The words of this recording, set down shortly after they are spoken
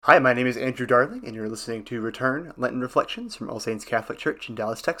Hi, my name is Andrew Darling, and you're listening to Return Lenten Reflections from All Saints Catholic Church in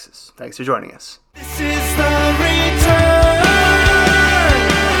Dallas, Texas. Thanks for joining us. This is the return.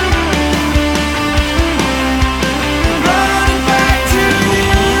 Running back to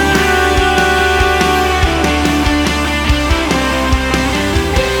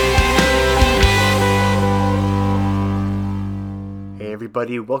Hey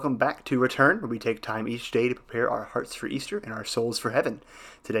everybody, welcome back to Return, where we take time each day to prepare our hearts for Easter and our souls for heaven.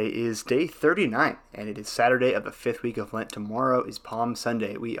 Today is day 39, and it is Saturday of the 5th week of Lent. Tomorrow is Palm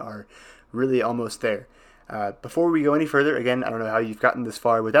Sunday. We are really almost there. Before we go any further, again, I don't know how you've gotten this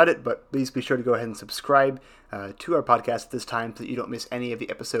far without it, but please be sure to go ahead and subscribe to our podcast at this time so that you don't miss any of the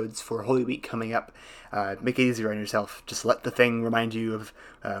episodes for Holy Week coming up. Make it easier on yourself. Just let the thing remind you of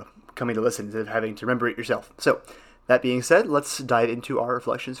coming to listen instead of having to remember it yourself. So, that being said, let's dive into our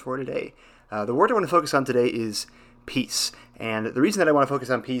reflections for today. The word I want to focus on today is peace. And the reason that I want to focus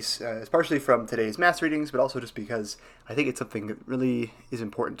on peace is partially from today's Mass readings, but also just because I think it's something that really is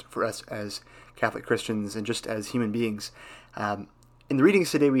important for us as Catholic Christians and just as human beings. In the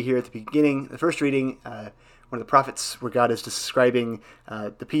readings today, we hear at the beginning, the first reading, one of the prophets where God is describing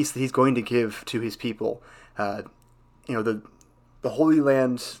the peace that he's going to give to his people. The Holy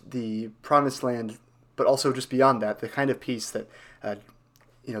Land, the Promised Land, but also just beyond that, the kind of peace that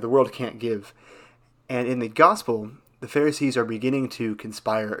the world can't give. And in the gospel, the Pharisees are beginning to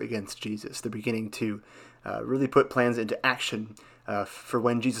conspire against Jesus. They're beginning to really put plans into action for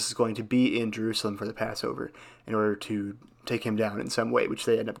when Jesus is going to be in Jerusalem for the Passover in order to take him down in some way, which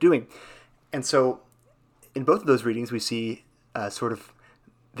they end up doing. And so in both of those readings, we see sort of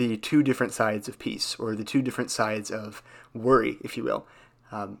the two different sides of peace, or the two different sides of worry, if you will.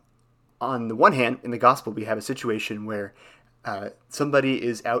 On the one hand, in the gospel, we have a situation where somebody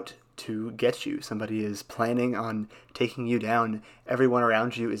is out to get you. Somebody is planning on taking you down. Everyone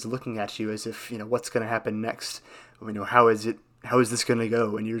around you is looking at you as if, what's going to happen next? How is this going to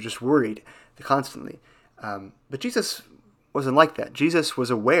go? And you're just worried constantly. But Jesus wasn't like that. Jesus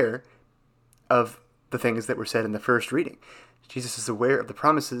was aware of the things that were said in the first reading. Jesus is aware of the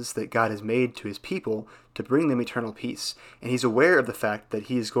promises that God has made to his people to bring them eternal peace. And he's aware of the fact that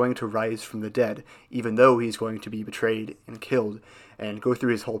he is going to rise from the dead, even though he's going to be betrayed and killed and go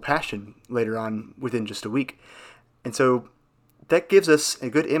through his whole passion later on within just a week. And so that gives us a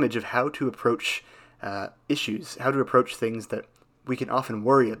good image of how to approach issues, how to approach things that we can often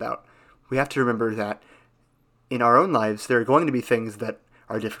worry about. We have to remember that in our own lives, there are going to be things that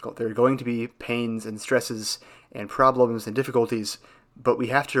are difficult. There are going to be pains and stresses and problems and difficulties, but we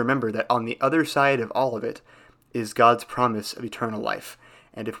have to remember that on the other side of all of it is God's promise of eternal life.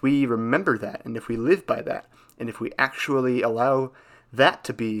 And if we remember that, and if we live by that, and if we actually allow that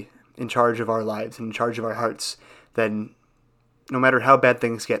to be in charge of our lives and in charge of our hearts, then no matter how bad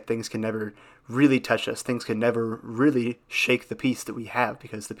things get, things can never really touch us. Things can never really shake the peace that we have,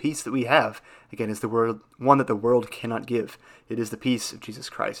 because the peace that we have, again, is one that the world cannot give. It is the peace of Jesus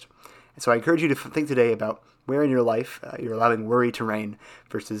Christ. And so I encourage you to think today about where in your life you're allowing worry to reign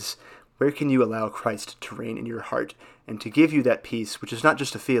versus where can you allow Christ to reign in your heart and to give you that peace, which is not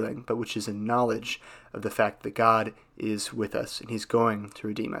just a feeling, but which is a knowledge of the fact that God is with us and he's going to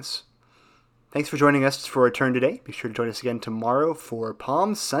redeem us. Thanks for joining us for Return today. Be sure to join us again tomorrow for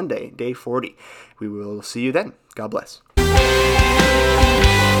Palm Sunday, day 40. We will see you then. God bless.